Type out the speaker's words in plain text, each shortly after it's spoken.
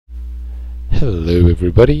Hello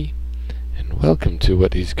everybody, and welcome to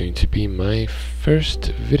what is going to be my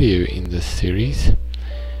first video in this series.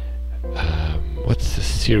 What's the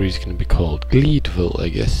series going to be called? GLeeDville, I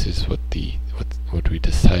guess, is what we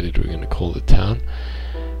decided we're going to call the town.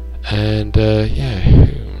 And yeah,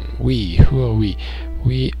 who are we?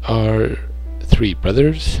 We are three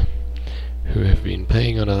brothers who have been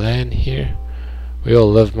playing on a LAN here. We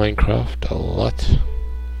all love Minecraft a lot,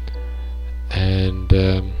 and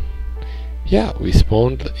yeah, we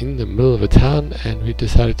spawned in the middle of a town and we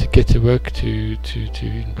decided to get to work to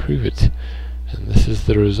improve it, and this is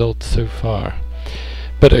the result so far.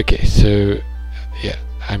 But okay, so yeah,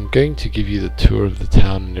 I'm going to give you the tour of the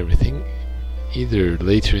town and everything either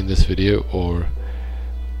later in this video or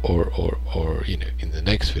you know, in the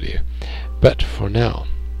next video. But for now,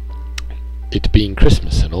 it being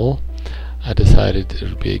Christmas and all, I decided it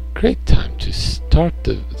would be a great time to start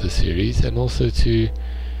the series and also to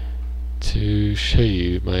show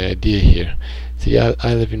you my idea here. See,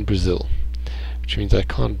 I live in Brazil, which means I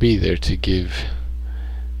can't be there to give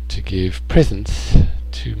presents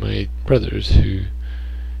to my brothers who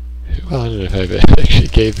well, I don't know if I've actually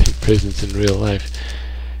gave them presents in real life.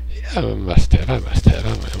 Yeah, I must have. I'm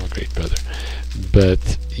a great brother.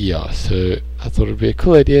 But yeah, so I thought it would be a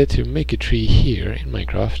cool idea to make a tree here in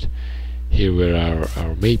Minecraft, here where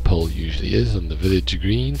our maypole usually is, on the village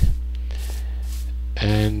green,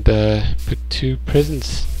 and put two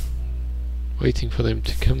presents waiting for them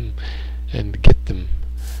to come and get them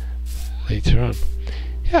later on.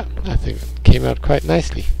 Yeah, I think it came out quite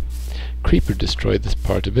nicely. Creeper destroyed this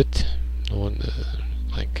part a bit. No one,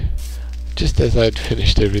 like, just as I'd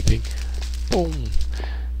finished everything, boom!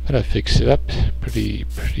 But I fixed it up pretty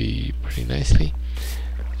nicely.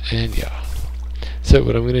 And yeah, so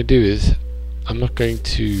what I'm going to do is, I'm not going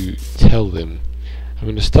to tell them. I'm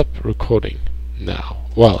going to stop recording now.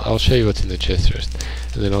 Well, I'll show you what's in the chest first,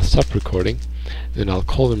 and then I'll stop recording. Then I'll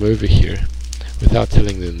call them over here without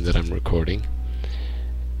telling them that I'm recording,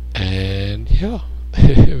 and yeah,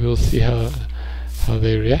 we'll see how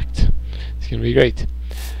they react. It's gonna be great.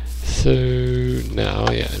 So now,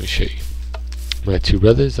 yeah, let me show you. My two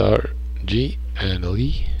brothers are G and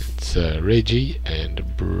Lee. It's Reggie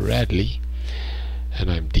and Bradley,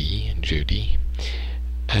 and I'm D and Jody.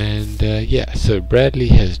 And yeah, so Bradley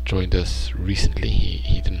has joined us recently.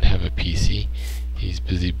 He didn't have a PC. He's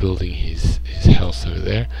busy building his house over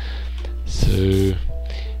there. So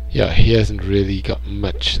yeah, he hasn't really got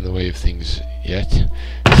much in the way of things yet.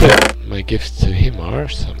 So my gifts to him are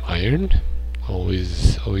some iron,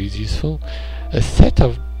 always useful, a set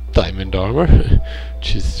of diamond armor,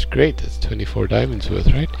 which is great. That's 24 diamonds worth,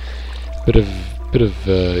 right? Bit of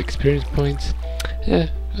experience points.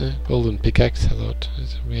 Yeah. Golden pickaxe, I thought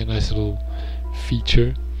it's a really nice little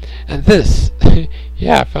feature. And this,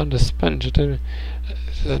 yeah, I found a sponge. I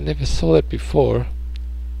never saw it before.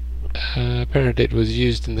 Apparently it was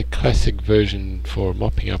used in the classic version for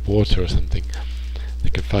mopping up water or something,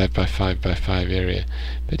 like a 5x5x5 area.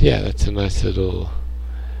 But yeah, that's a nice little,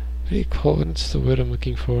 what do you call it? What's the word I'm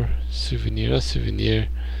looking for? Souvenir, not souvenir,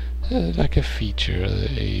 like a feature,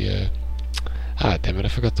 damn it, I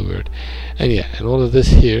forgot the word. And yeah, and all of this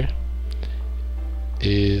here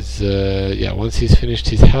is, yeah, once he's finished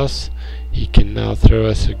his house, he can now throw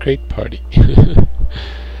us a great party. Yeah,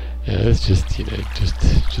 that's just, you know,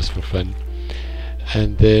 just for fun.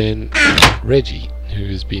 And then Reggie, who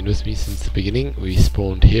has been with me since the beginning, we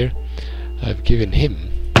spawned here. I've given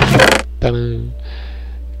him some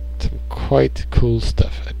quite cool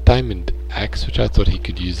stuff. A diamond axe, which I thought he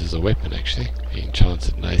could use as a weapon actually. He enchants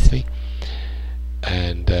it nicely.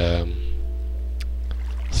 And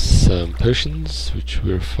some potions, which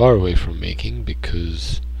we're far away from making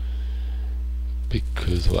because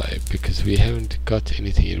why? Because we haven't got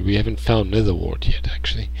anything yet. We haven't found nether wart yet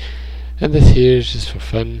actually. And this here is just for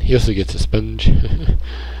fun. He also gets a sponge.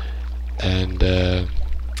 And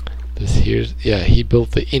this here's, yeah, he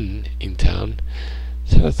built the inn in town,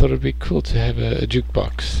 so I thought it'd be cool to have a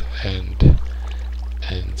jukebox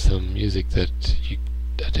and some music that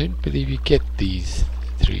I don't believe you get these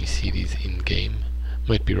 3 CDs in game.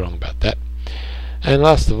 Might be wrong about that. And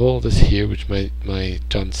last of all, this here, which my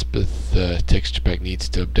John Smith texture pack needs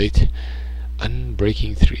to update.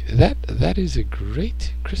 Unbreaking 3. That is a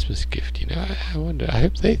great Christmas gift. You know, I wonder. I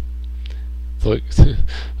hope they thought,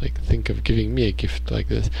 like, think of giving me a gift like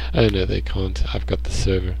this. Oh no, they can't. I've got the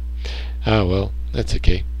server. Ah well, that's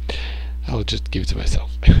okay. I'll just give it to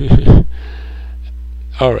myself.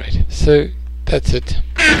 All right. So that's it.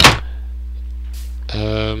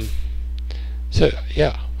 So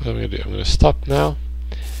yeah, what I'm going to do, I'm going to stop now,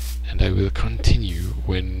 and I will continue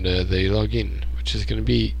when they log in, which is going to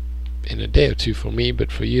be in a day or two for me,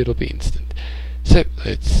 but for you it'll be instant. So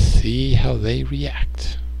let's see how they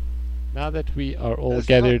react. Now that we are all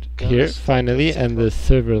gathered here finally, and the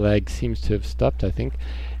server lag seems to have stopped, I think,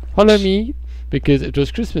 follow me, because it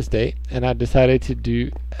was Christmas Day and I decided to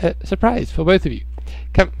do a surprise for both of you.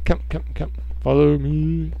 Come, come, come, come. Follow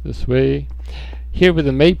me this way. Here where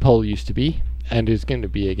the maypole used to be, and is going to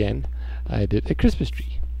be again, I did a Christmas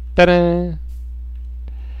tree. Ta-da!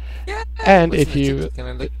 Yeah, and if you...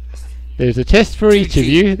 There's a chest for each of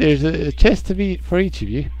you. There's a chest to be for each of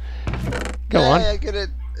you. Go on. I get a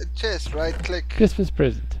chest. Right click. Christmas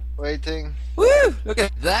present. Waiting. Woo! Look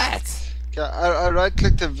at that! Okay, I right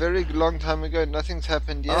clicked a very long time ago. Nothing's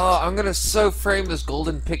happened yet. Oh, I'm gonna so frame this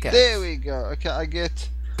golden pickaxe. There we go. Okay, I get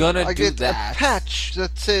that. a patch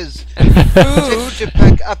that says Food. texture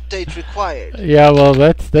pack update required. Yeah, well,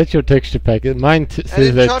 that's your texture pack. Mine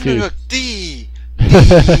says that too. D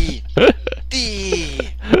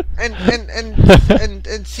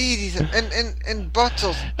and CDs and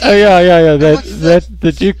bottles. Oh yeah. That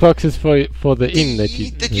the jukebox is for the inn that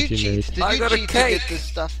you Did you cheat? Did I you got a cheat to cake. get this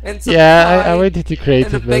stuff? And some Yeah, pie I went into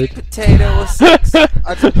creative and a baked mode. potato with six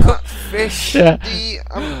cooked fish. Yeah.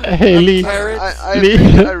 Hey, Lee. I Lee.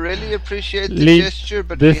 really appreciate the Lee, gesture,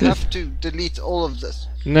 but we have to delete all of this.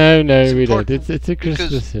 No, we don't. important It's a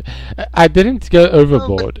Christmas. I didn't go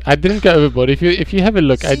overboard. I didn't go overboard. If you have a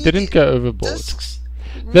look, I didn't go overboard. Discs,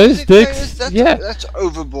 Those music discs, players, yeah. That's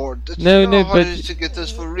overboard. That's No, how hard but it is to get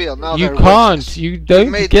this for real. Now you they're can't. worthless. You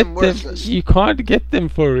don't made get them them. worthless. You can't get them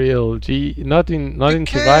for real. Gee, not in You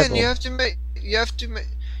survival. You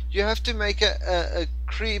have to make a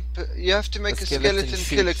creep. You have to make a skeleton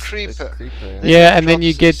kill a creeper. Yeah, and then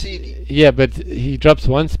you drops a get CD. yeah, but he drops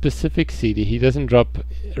one specific CD. He doesn't drop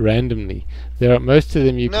randomly. There are most of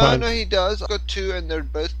them you can't. No, he does. I've got two, and they're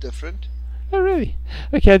both different. Oh really?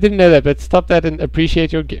 Okay, I didn't know that. But stop that and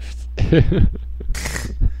appreciate your gifts.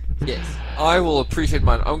 Yes, I will appreciate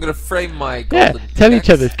mine. I'm gonna frame my Yeah, golden tell each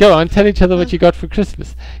pickaxe. other. Go on, tell each other what you got for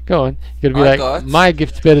Christmas. Go on. You're gonna be I like, got- my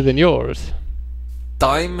gift's better than yours.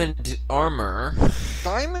 Diamond armor,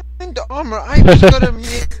 Diamond armor. I just got a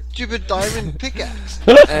stupid diamond pickaxe.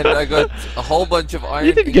 and I got a whole bunch of iron.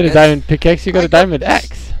 You didn't get a ingots, diamond pickaxe. You got I a got- diamond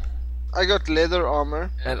axe. I got leather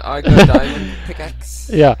armor. and I got a diamond pickaxe.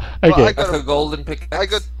 Yeah. Well, Okay. I I got got a golden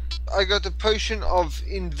pickaxe. I got a potion of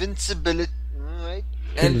invincibility. Right?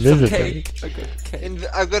 and some Invisible. cake. I got cake.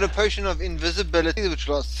 I've got a potion of invisibility, which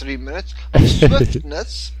lasts 3 minutes. Of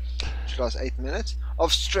swiftness, which lasts 8 minutes.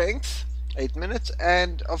 Of strength, 8 minutes,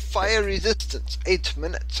 and of fire resistance, 8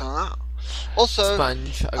 minutes. Huh? Also,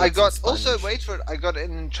 Sponge. I got some also sponge. wait for it. I got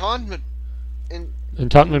an enchantment.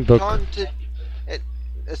 Enchantment book. Enchanted.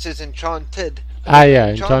 It says enchanted. Ah, yeah,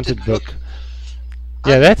 enchanted book.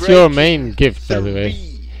 Yeah, that's your main gift, by the way.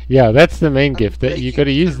 3. Yeah, that's the main gift. That you Unbreaking got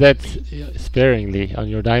to use that 3. sparingly on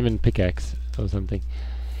your diamond pickaxe or something.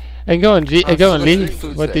 And go on, I've go on, got Lee. 3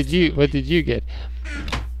 foods What left. did you get?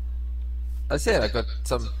 I said I got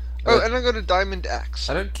some. Oh, and I got a diamond axe.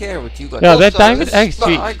 I don't care what you got. Yeah, that Also, diamond this axe. is what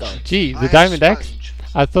I got. Gee, I the have diamond axe. sponge.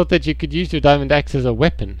 I thought that you could use your diamond axe as a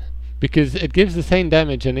weapon because it gives the same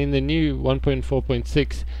damage, and in the new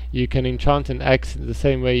 1.4.6, you can enchant an axe the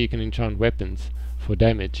same way you can enchant weapons for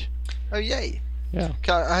damage. Oh yay! Yeah.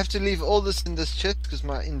 Okay, I have to leave all this in this chest because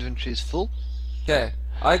my inventory is full. Okay,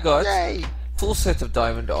 I got Yay! full set of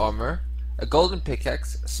diamond armor, a golden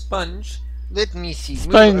pickaxe, a sponge. Let me see. Move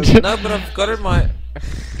Sponge. over. No, but I've got in my.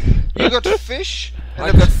 You got fish and I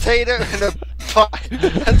a got- potato and a pie.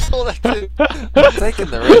 That's all I do. I've taken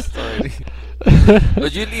the rest already.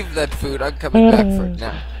 But you leave that food. I'm coming back for it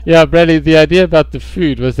now. Yeah, Bradley, the idea about the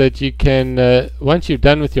food was that you can, once you're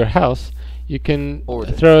done with your house, you can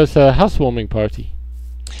Order. throw us a housewarming party.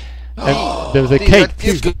 And there was a See, cake that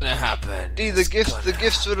too. It's gonna happen. See, the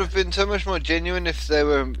gifts would have been so much more genuine if they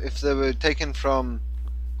were taken from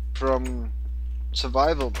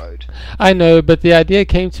survival mode. I know, but the idea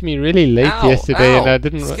came to me really late Ow, yesterday, and ow. I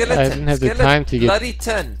didn't have the Skeleton, time to get bloody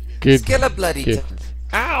ton. good Skeleton bloody ton. gifts.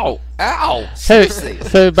 Ow! Ow! So, Seriously.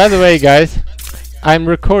 so by the way, guys, I'm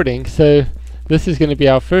recording, so this is going to be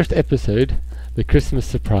our first episode, the Christmas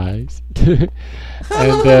surprise.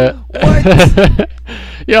 And What?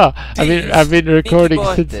 yeah, I've been recording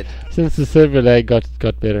bastard. since the server lag got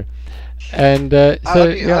better, and How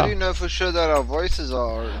so do you yeah. know for sure that our voices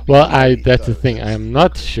are? Well, being that's the those? thing. I'm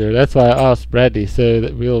not sure. That's why I asked Bradley, so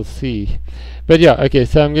that we'll see. But yeah, okay.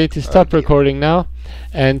 So I'm going to stop Okay. recording now,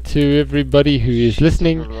 and to everybody who is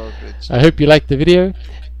listening, It's I hope you liked the video.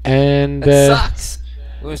 And It sucks.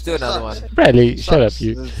 We must do another one. Sucks. Bradley, shut up, sucks.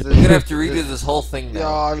 you. We're gonna have to redo this whole thing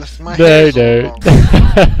now. Yeah, my No, hair's all no.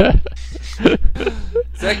 wrong.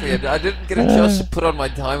 Exactly. I didn't get a chance to put on my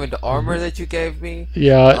diamond armor that you gave me.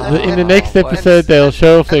 Yeah, in the next Oh, episode they'll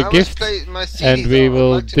show off And their I must gifts, play my CDs, and we I'd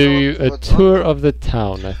will like to know do a what's on tour them. of the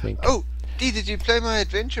town, I think. Oh, Dee, did you play my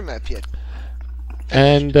adventure map yet?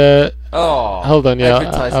 And Oh. hold on, yeah,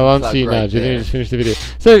 advertising I'll answer plug you now. right Janine there. just finished the video.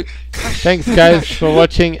 So, thanks guys for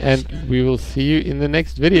watching, and we will see you in the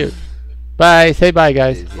next video. Bye. Say bye,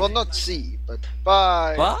 guys. Well, not C, but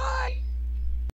bye. Bye.